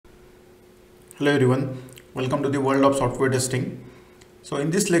Hello everyone, welcome to the world of software testing. So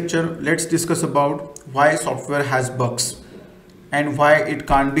in this lecture, let's discuss about why software has bugs and why it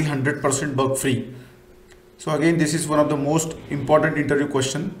can't be 100% bug free. So again, this is one of the most important interview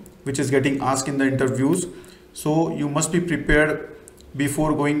question which is getting asked in the interviews. So you must be prepared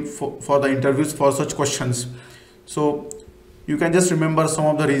before going for the interviews for such questions. So you can just remember some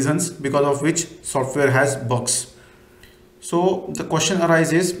of the reasons because of which software has bugs. So the question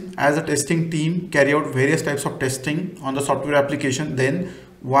arises, as a testing team carry out various types of testing on the software application, then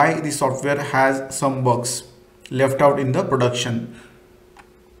why the software has some bugs left out in the production.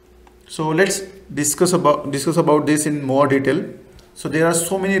 So let's discuss about this in more detail. So there are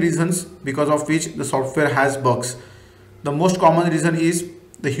so many reasons because of which the software has bugs. The most common reason is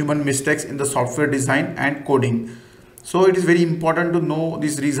the human mistakes in the software design and coding. So it is very important to know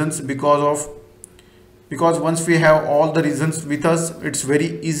these reasons because once we have all the reasons with us, it's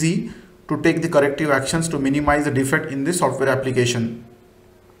very easy to take the corrective actions to minimize the defect in the software application.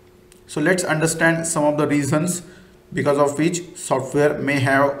 So let's understand some of the reasons because of which software may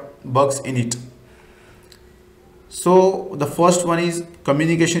have bugs in it. So the first one is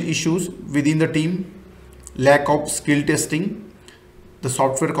communication issues within the team, lack of skill testing, the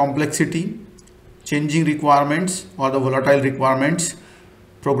software complexity, changing requirements or the volatile requirements,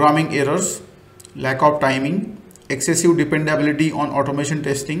 programming errors, lack of timing, excessive dependability on automation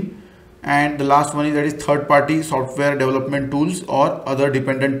testing, and the last one is that is third-party software development tools or other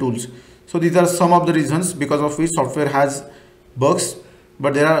dependent tools. So these are some of the reasons because of which software has bugs,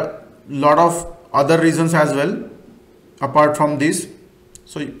 but there are a lot of other reasons as well apart from this.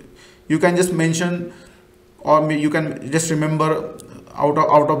 So you can just mention, or you can just remember out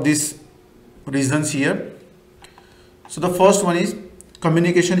of these reasons here. So the first one is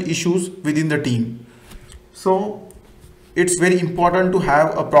communication issues within the team. So it's very important to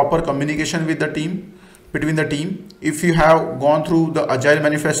have a proper communication with the team, between the team. If you have gone through the Agile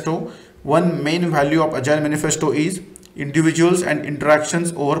Manifesto, one main value of Agile Manifesto is individuals and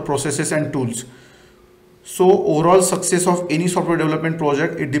interactions over processes and tools. So overall success of any software development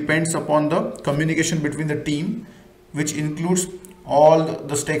project, it depends upon the communication between the team, which includes all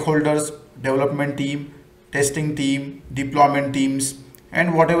the stakeholders, development team, testing team, deployment teams,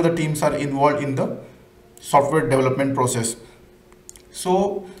 and whatever the teams are involved in the software development process.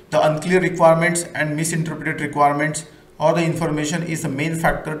 So the unclear requirements and misinterpreted requirements or the information is the main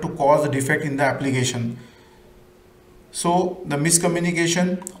factor to cause the defect in the application. So the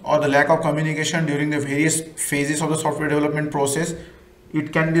miscommunication or the lack of communication during the various phases of the software development process,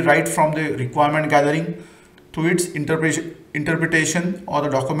 it can be right from the requirement gathering to its interpretation or the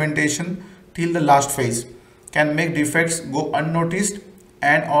documentation till the last phase, can make defects go unnoticed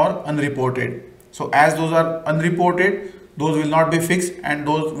and or unreported. So as those are unreported, those will not be fixed and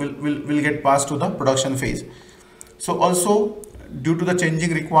those will get passed to the production phase. So also due to the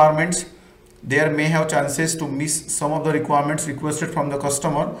changing requirements, there may have chances to miss some of the requirements requested from the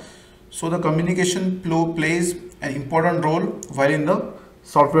customer. So the communication flow plays an important role while in the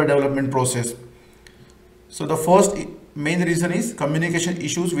software development process. So the first main reason is communication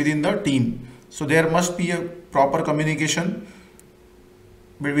issues within the team. So there must be a proper communication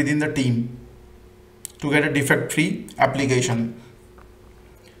within the team to get a defect-free application.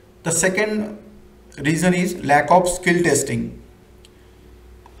 The second reason is lack of skill testing.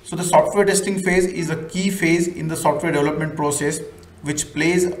 So the software testing phase is a key phase in the software development process, which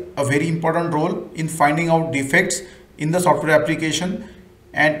plays a very important role in finding out defects in the software application,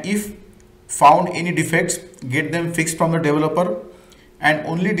 and if found any defects, get them fixed from the developer and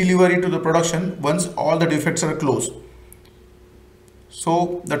only deliver it to the production once all the defects are closed.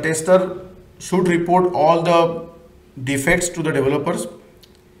 So the tester should report all the defects to the developers,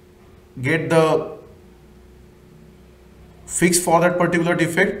 get the fix for that particular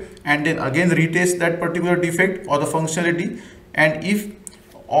defect, and then again retest that particular defect or the functionality, and if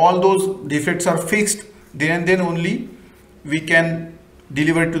all those defects are fixed, then only we can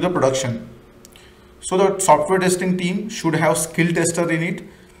deliver it to the production. So the software testing team should have skill tester in it.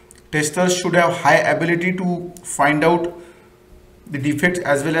 Testers should have high ability to find out the defects,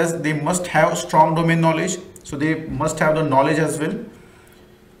 as well as they must have strong domain knowledge. So they must have the knowledge as well.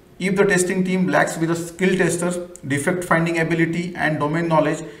 If the testing team lacks with a skill testers, defect finding ability and domain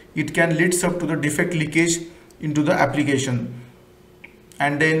knowledge, it can lead up to the defect leakage into the application,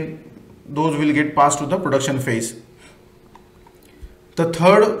 and then those will get passed to the production phase. The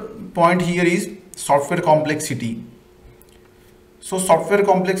third point here is software complexity. So software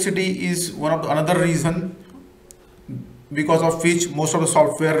complexity is another reason because of which most of the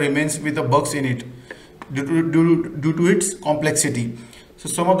software remains with the bugs in it due to its complexity. So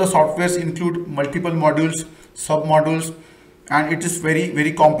some of the softwares include multiple modules, sub-modules, and it is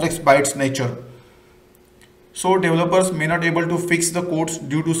very complex by its nature. So developers may not able to fix the codes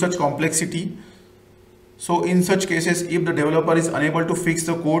due to such complexity. So in such cases, if the developer is unable to fix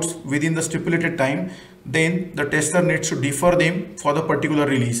the codes within the stipulated time, then the tester needs to defer them for the particular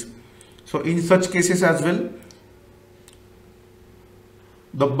release. So in such cases as well,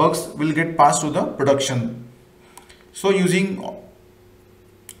 the bugs will get passed to the production. So using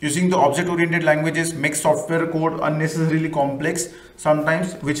the object-oriented languages makes software code unnecessarily complex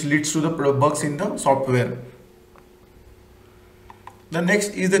sometimes, which leads to the bugs in the software. The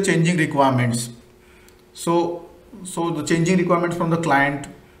next is the changing requirements. So the changing requirements from the client.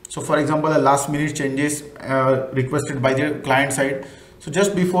 So for example, the last minute changes requested by the client side. So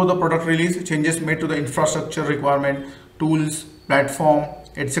just before the product release, changes made to the infrastructure requirement, tools, platform,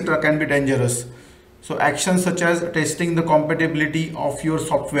 etc. can be dangerous. So actions such as testing the compatibility of your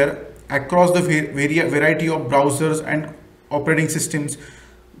software across the variety of browsers and operating systems,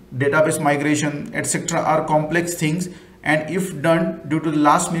 database migration, etc. are complex things, and if done due to the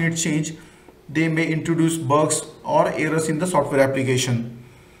last minute change, they may introduce bugs or errors in the software application.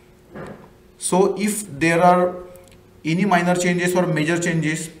 So if there are any minor changes or major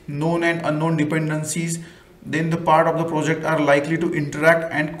changes, known and unknown dependencies, then the part of the project are likely to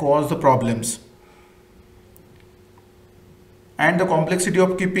interact and cause the problems. And the complexity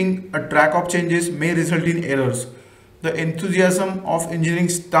of keeping a track of changes may result in errors. The enthusiasm of engineering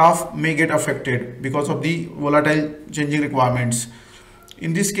staff may get affected because of the volatile changing requirements.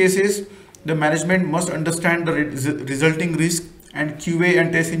 In these cases, the management must understand the resulting risk, and QA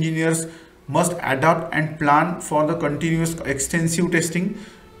and test engineers must adapt and plan for the continuous extensive testing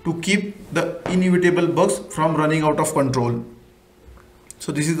to keep the inevitable bugs from running out of control.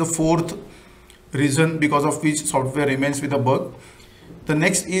 So this is the fourth reason because of which software remains with a bug. The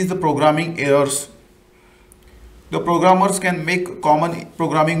next is the programming errors. The programmers can make common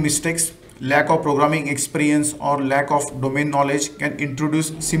programming mistakes. Lack of programming experience or lack of domain knowledge can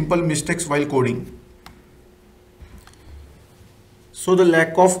introduce simple mistakes while coding. So the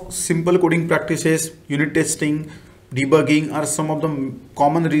lack of simple coding practices, unit testing, debugging are some of the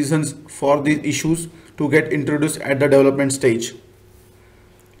common reasons for these issues to get introduced at the development stage.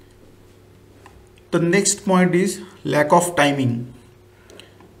 The next point is lack of timing.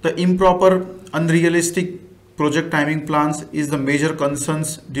 The improper, unrealistic project timing plans is the major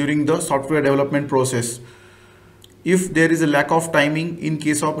concerns during the software development process. If there is a lack of timing in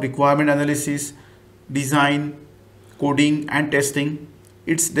case of requirement analysis, design, coding and testing,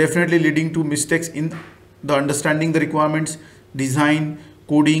 it's definitely leading to mistakes in the understanding the requirements, design,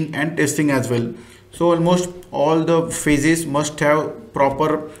 coding and testing as well. So almost all the phases must have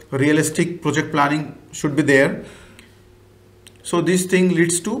proper realistic project planning should be there. So this thing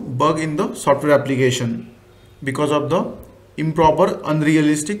leads to bug in the software application because of the improper,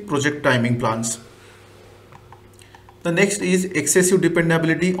 unrealistic project timing plans. The next is excessive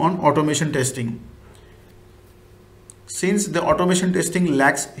dependability on automation testing. Since the automation testing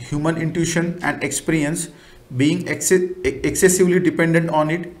lacks human intuition and experience, being excessively dependent on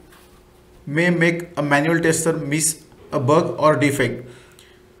it may make a manual tester miss a bug or defect.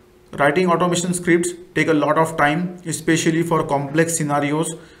 Writing automation scripts take a lot of time, especially for complex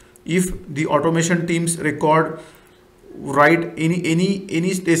scenarios. If the automation teams write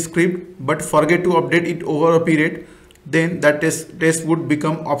any test script but forget to update it over a period, then that test would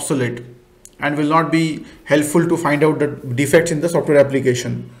become obsolete and will not be helpful to find out the defects in the software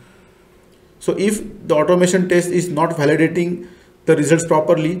application. So if the automation test is not validating the results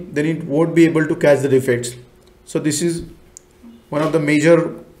properly, then it won't be able to catch the defects. So this is one of the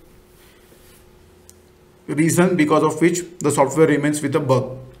major reasons because of which the software remains with a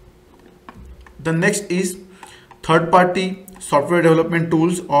bug. The next is third-party software development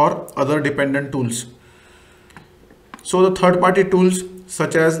tools or other dependent tools. So the third-party tools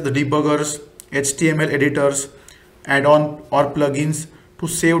such as the debuggers, HTML editors, add-on or plugins to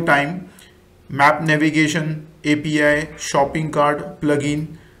save time, map navigation, API, shopping cart,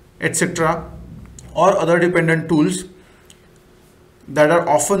 plugin, etc. or other dependent tools that are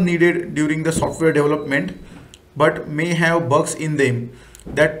often needed during the software development but may have bugs in them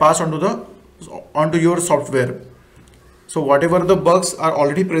that pass onto your software. So whatever the bugs are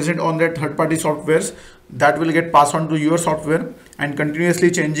already present on that third-party softwares, that will get passed on to your software, and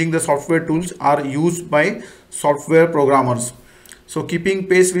continuously changing the software tools are used by software programmers. So keeping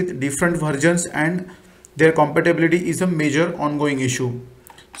pace with different versions and their compatibility is a major ongoing issue.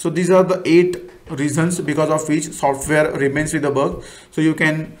 So these are the 8 reasons because of which software remains with a bug. So you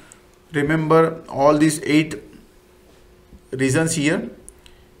can remember all these 8 reasons here.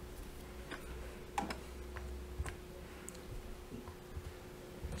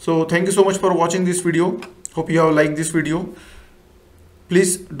 So thank you so much for watching this video. Hope you have liked this video.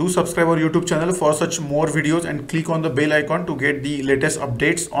 Please do subscribe our YouTube channel for such more videos and click on the bell icon to get the latest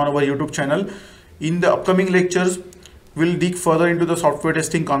updates on our YouTube channel. In the upcoming lectures, we'll dig further into the software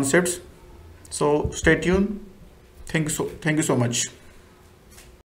testing concepts. So stay tuned. Thank you so much.